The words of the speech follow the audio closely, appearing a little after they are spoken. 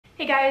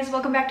Hey guys,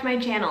 welcome back to my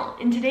channel.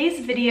 In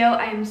today's video,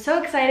 I am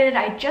so excited.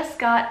 I just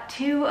got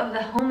 2 of the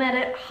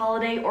HomeEdit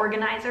holiday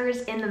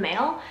organizers in the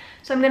mail.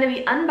 So I'm going to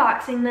be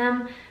unboxing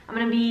them. I'm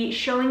going to be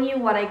showing you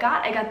what I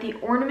got. I got the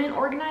ornament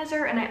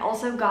organizer and I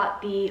also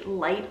got the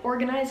light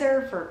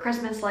organizer for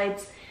Christmas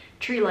lights,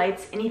 tree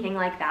lights, anything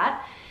like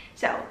that.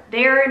 So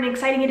they're an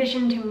exciting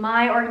addition to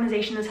my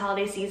organization this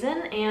holiday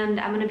season, and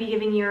I'm going to be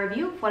giving you a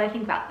review of what I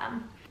think about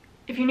them.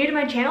 If you're new to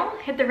my channel,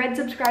 hit the red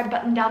subscribe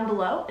button down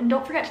below and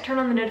don't forget to turn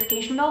on the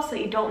notification bell so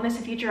that you don't miss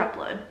a future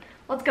upload.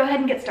 Let's go ahead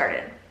and get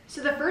started.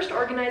 So the first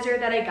organizer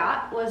that I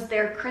got was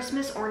their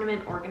Christmas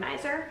ornament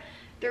organizer.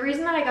 The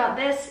reason that I got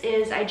this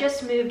is I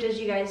just moved,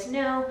 as you guys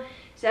know,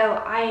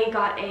 so I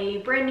got a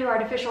brand new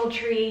artificial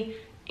tree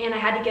and I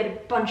had to get a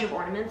bunch of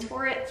ornaments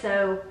for it.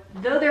 So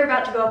though they're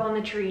about to go up on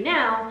the tree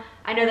now,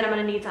 I know that I'm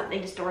going to need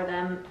something to store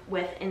them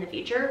with in the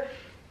future.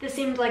 This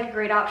seemed like a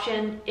great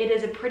option. It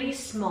is a pretty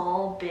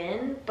small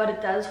bin, but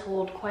it does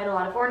hold quite a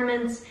lot of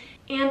ornaments,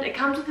 and it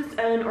comes with its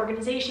own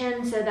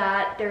organization so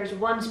that there's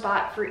one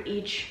spot for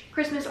each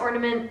Christmas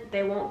ornament.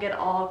 They won't get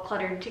all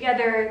cluttered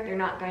together. They're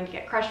not going to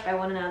get crushed by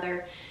one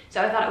another.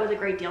 So I thought it was a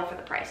great deal for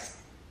the price.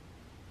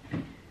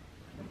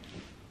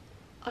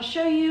 I'll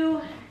show you.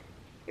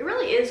 It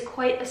really is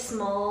quite a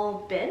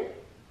small bin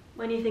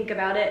when you think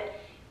about it.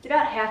 It's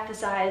about half the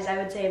size, I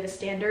would say, of a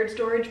standard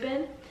storage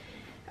bin.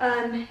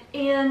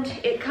 And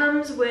it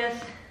comes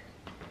with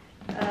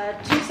 2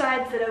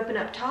 sides that open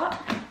up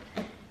top.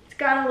 It's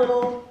got a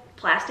little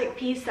plastic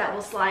piece that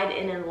will slide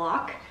in and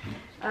lock.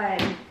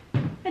 I'd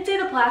say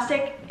the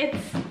plastic, it's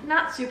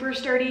not super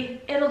sturdy.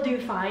 It'll do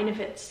fine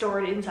if it's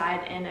stored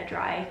inside in a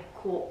dry,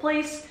 cool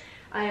place,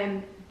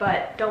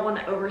 but don't want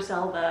to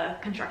oversell the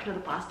construction of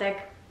the plastic.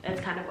 That's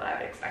kind of what I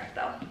would expect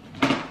though.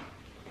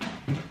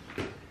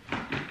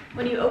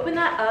 When you open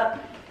that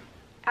up,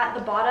 at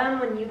the bottom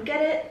when you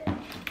get it,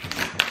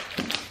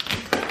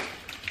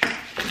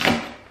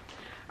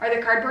 are the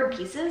cardboard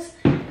pieces.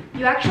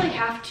 You actually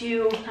have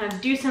to kind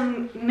of do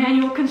some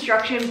manual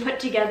construction, put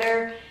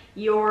together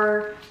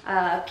your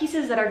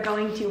pieces that are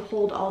going to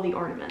hold all the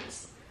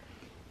ornaments.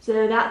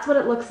 So that's what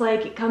it looks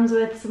like. It comes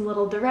with some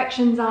little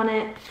directions on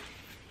it,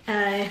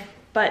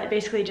 but it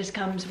basically just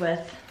comes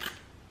with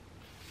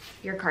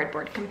your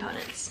cardboard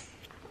components.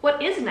 What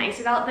is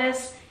nice about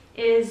this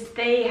is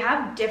they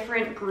have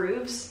different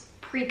grooves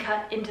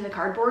pre-cut into the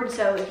cardboard,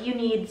 so if you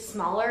need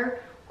smaller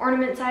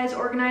ornament size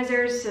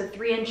organizers, so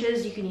 3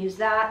 inches, you can use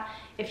that.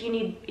 If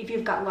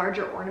you've got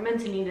larger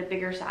ornaments and need a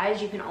bigger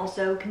size, you can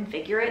also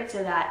configure it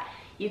so that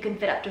you can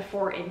fit up to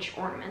 4-inch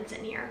ornaments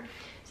in here.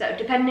 So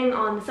depending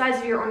on the size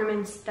of your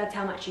ornaments, that's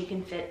how much you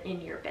can fit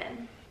in your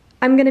bin.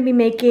 I'm gonna be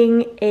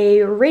making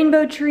a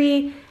rainbow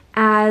tree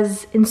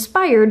as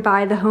inspired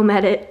by the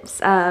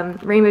HomeEdit's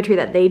rainbow tree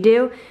that they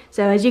do.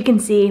 So as you can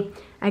see,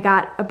 I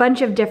got a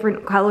bunch of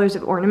different colors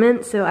of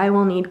ornaments, so I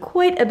will need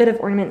quite a bit of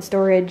ornament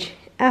storage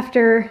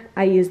after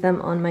I use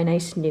them on my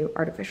nice new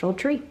artificial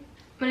tree.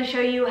 I'm going to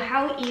show you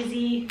how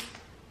easy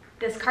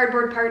this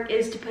cardboard part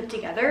is to put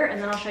together, and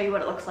then I'll show you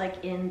what it looks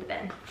like in the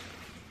bin.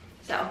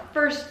 So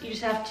first, you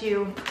just have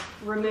to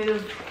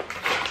remove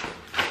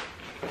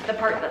the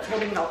part that's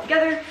holding it all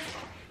together,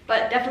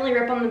 but definitely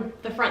rip on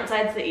the front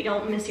side so that you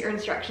don't miss your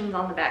instructions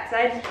on the back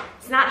side.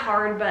 It's not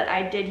hard, but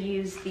I did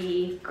use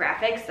the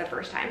graphics the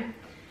first time.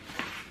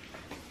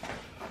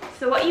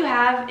 So what you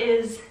have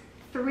is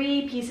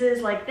 3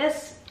 pieces like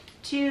this,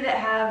 2 that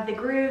have the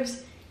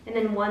grooves, and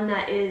then 1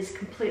 that is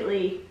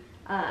completely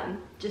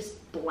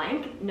just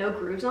blank, no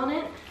grooves on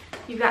it.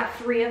 You've got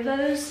 3 of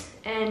those,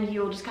 and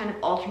you'll just kind of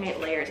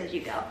alternate layers as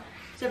you go.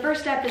 So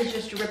first step is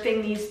just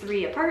ripping these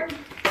 3 apart.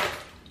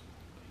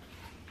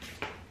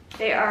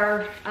 They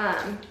are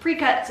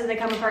pre-cut, so they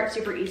come apart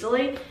super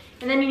easily.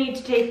 And then you need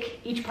to take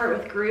each part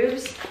with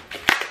grooves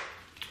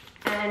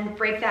and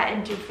break that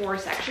into 4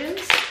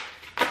 sections.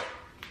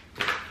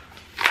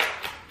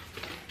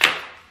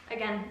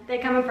 Again, they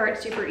come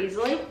apart super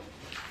easily.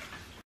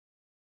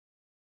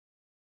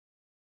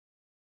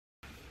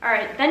 All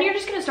right, then you're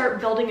just gonna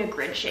start building a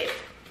grid shape.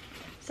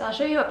 So I'll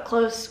show you up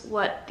close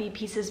what the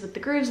pieces with the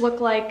grooves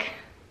look like.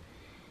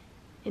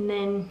 And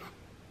then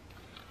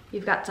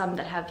you've got some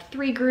that have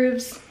 3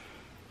 grooves.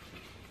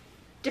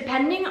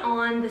 Depending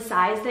on the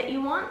size that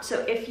you want,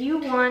 so if you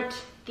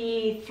want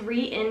the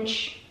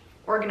 3-inch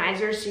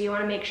organizers, so you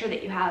wanna make sure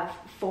that you have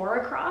 4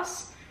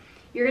 across,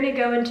 you're gonna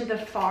go into the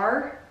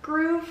far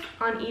groove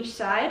on each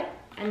side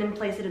and then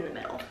place it in the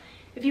middle.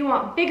 If you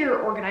want bigger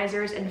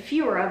organizers and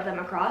fewer of them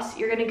across,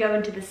 you're gonna go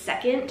into the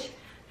second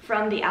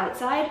from the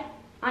outside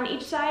on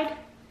each side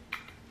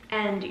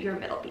and your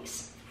middle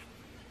piece.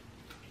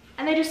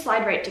 And they just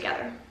slide right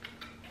together.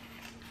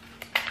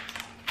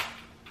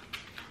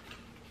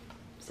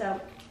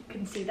 So you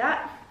can see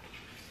that.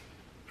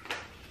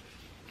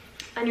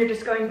 And you're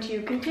just going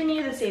to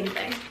continue the same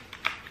thing.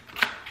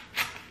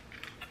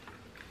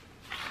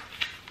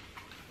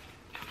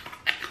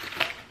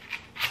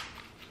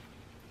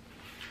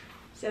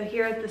 So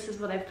here, this is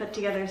what I've put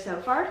together so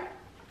far.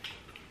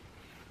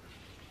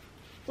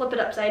 Flip it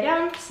upside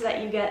down so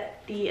that you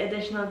get the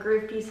additional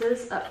groove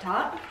pieces up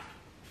top.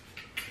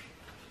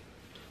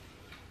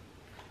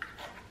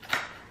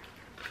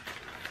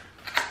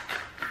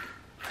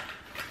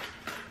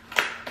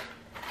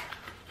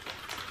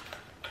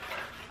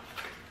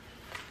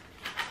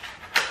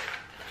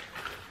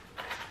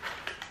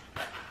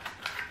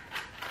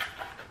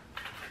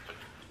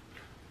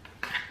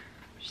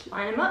 Just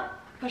line them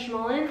up, push them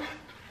all in.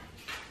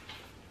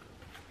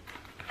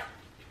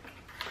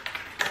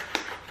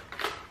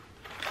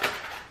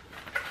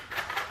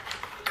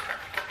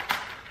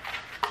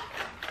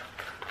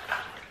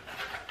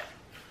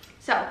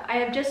 So I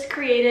have just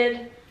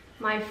created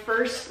my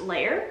first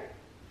layer.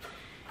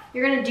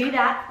 You're gonna do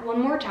that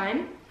one more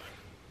time,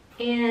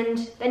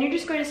 and then you're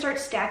just going to start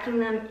stacking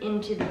them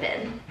into the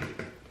bin.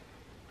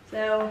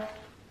 So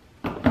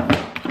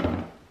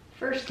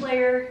first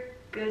layer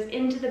goes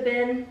into the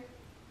bin.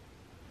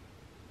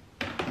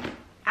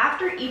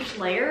 After each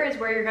layer is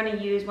where you're going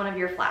to use one of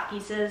your flat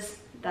pieces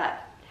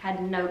that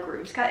had no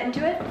grooves cut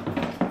into it.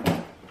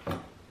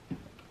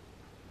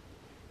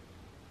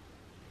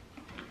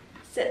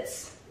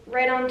 Sits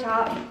right on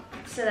top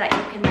so that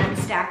you can then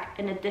stack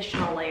an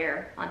additional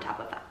layer on top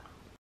of that.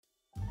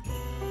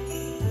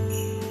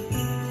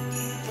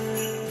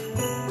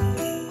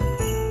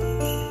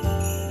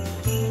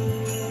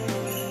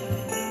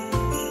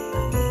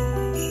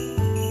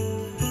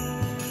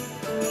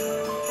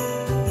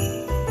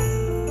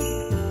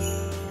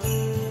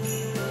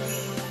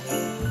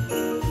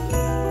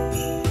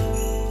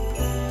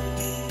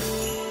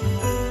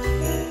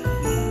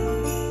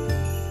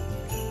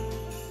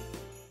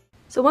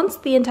 So once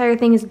the entire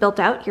thing is built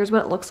out, here's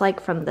what it looks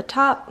like from the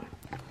top.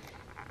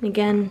 And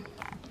again,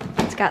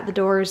 it's got the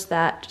doors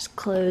that just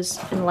close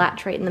and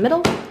latch right in the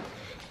middle.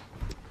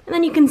 And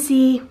then you can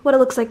see what it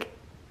looks like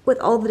with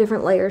all the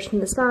different layers from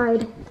the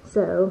side.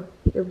 So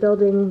you're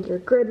building your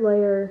grid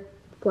layer,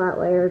 grid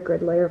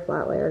layer,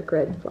 flat layer,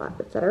 grid, flat,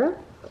 etc.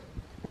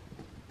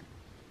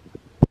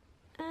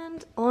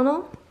 And all in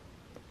all,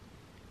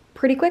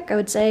 pretty quick. I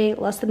would say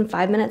less than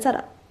 5 minute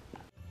setup.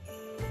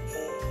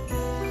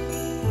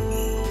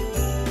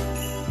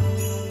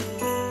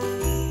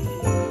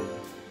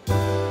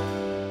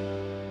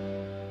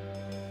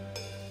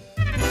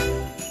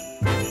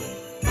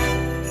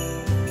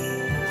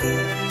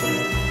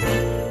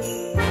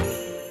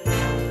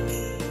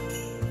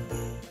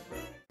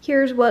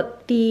 Here's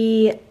what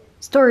the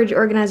storage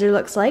organizer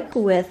looks like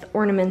with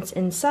ornaments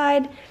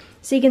inside.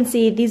 So you can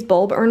see these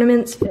bulb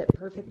ornaments fit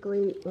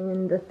perfectly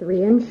in the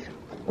 3-inch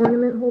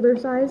ornament holder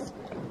size.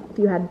 If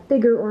you had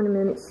bigger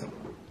ornaments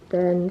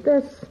than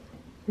this,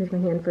 here's my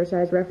hand for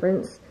size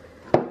reference,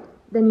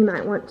 then you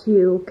might want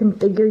to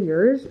configure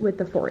yours with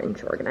the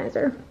 4-inch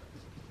organizer.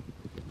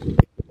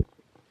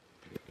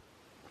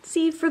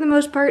 See, for the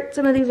most part,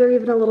 some of these are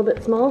even a little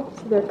bit small,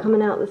 so they're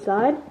coming out the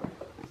side,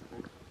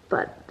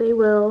 but they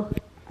will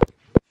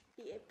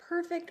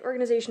perfect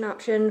organization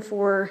option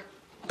for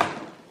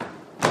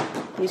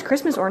these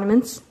Christmas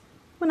ornaments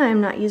when I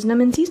am not using them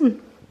in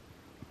season.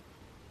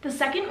 The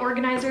second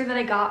organizer that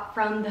I got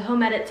from the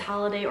HomeEdit's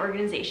Holiday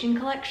Organization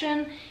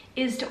collection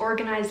is to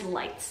organize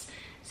lights.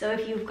 So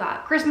if you've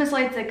got Christmas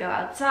lights that go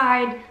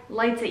outside,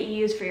 lights that you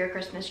use for your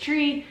Christmas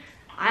tree,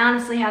 I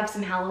honestly have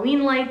some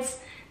Halloween lights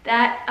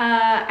that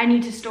I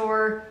need to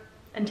store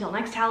until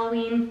next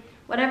Halloween.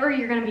 Whatever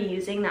you're going to be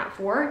using that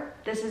for,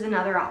 this is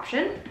another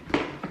option.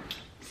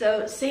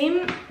 So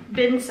same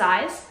bin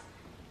size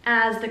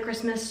as the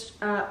Christmas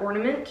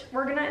ornament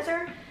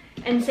organizer,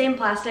 and same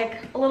plastic,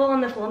 a little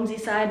on the flimsy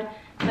side,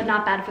 but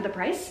not bad for the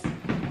price.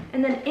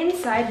 And then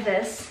inside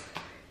this,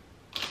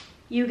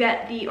 you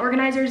get the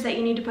organizers that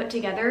you need to put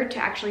together to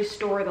actually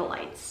store the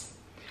lights.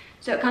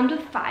 So it comes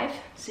with 5,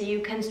 so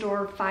you can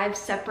store 5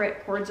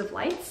 separate cords of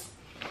lights,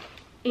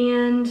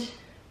 and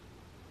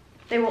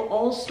they will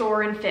all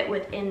store and fit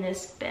within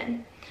this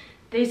bin.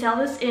 They sell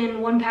this in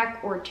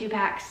 1-pack or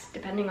 2-packs,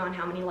 depending on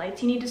how many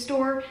lights you need to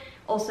store.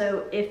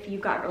 Also, if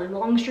you've got really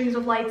long strings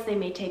of lights, they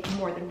may take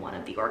more than one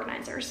of the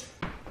organizers.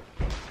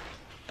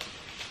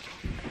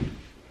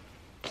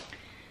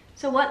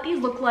 So what these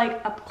look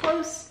like up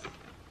close,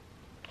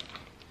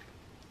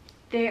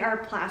 they are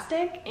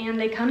plastic and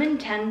they come in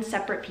 10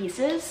 separate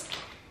pieces.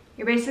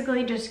 You're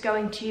basically just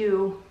going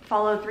to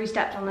follow 3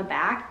 steps on the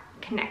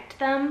back, connect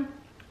them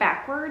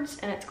backwards,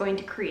 and it's going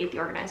to create the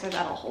organizer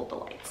that'll hold the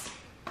lights.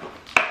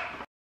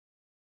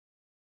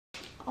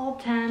 All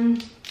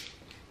 10,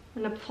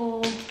 I'm gonna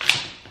pull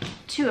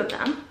 2 of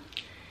them.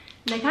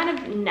 And they kind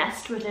of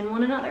nest within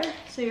one another,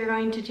 so you're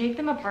going to take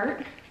them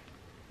apart.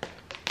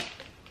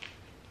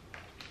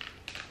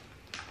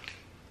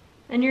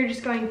 Then you're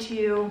just going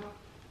to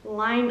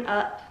line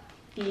up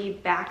the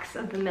backs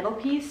of the middle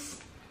piece.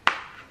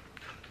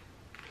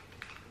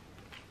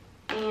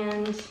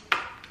 And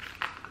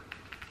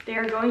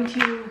they're going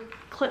to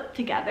clip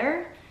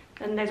together.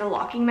 Then there's a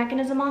locking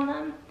mechanism on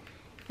them,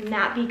 and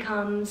that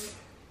becomes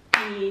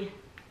the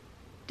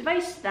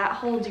device that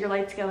holds your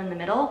lights go in the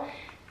middle,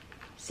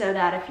 so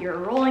that if you're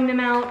rolling them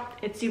out,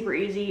 it's super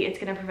easy. It's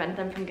going to prevent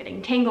them from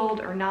getting tangled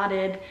or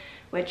knotted,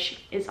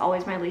 which is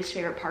always my least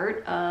favorite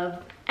part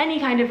of any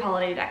kind of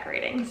holiday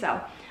decorating.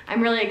 So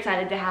I'm really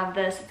excited to have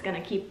this. It's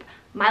going to keep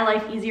my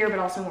life easier, but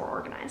also more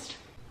organized.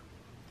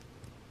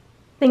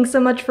 Thanks so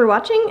much for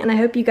watching, and I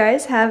hope you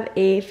guys have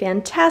a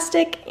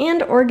fantastic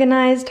and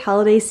organized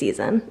holiday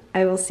season.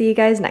 I will see you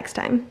guys next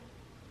time.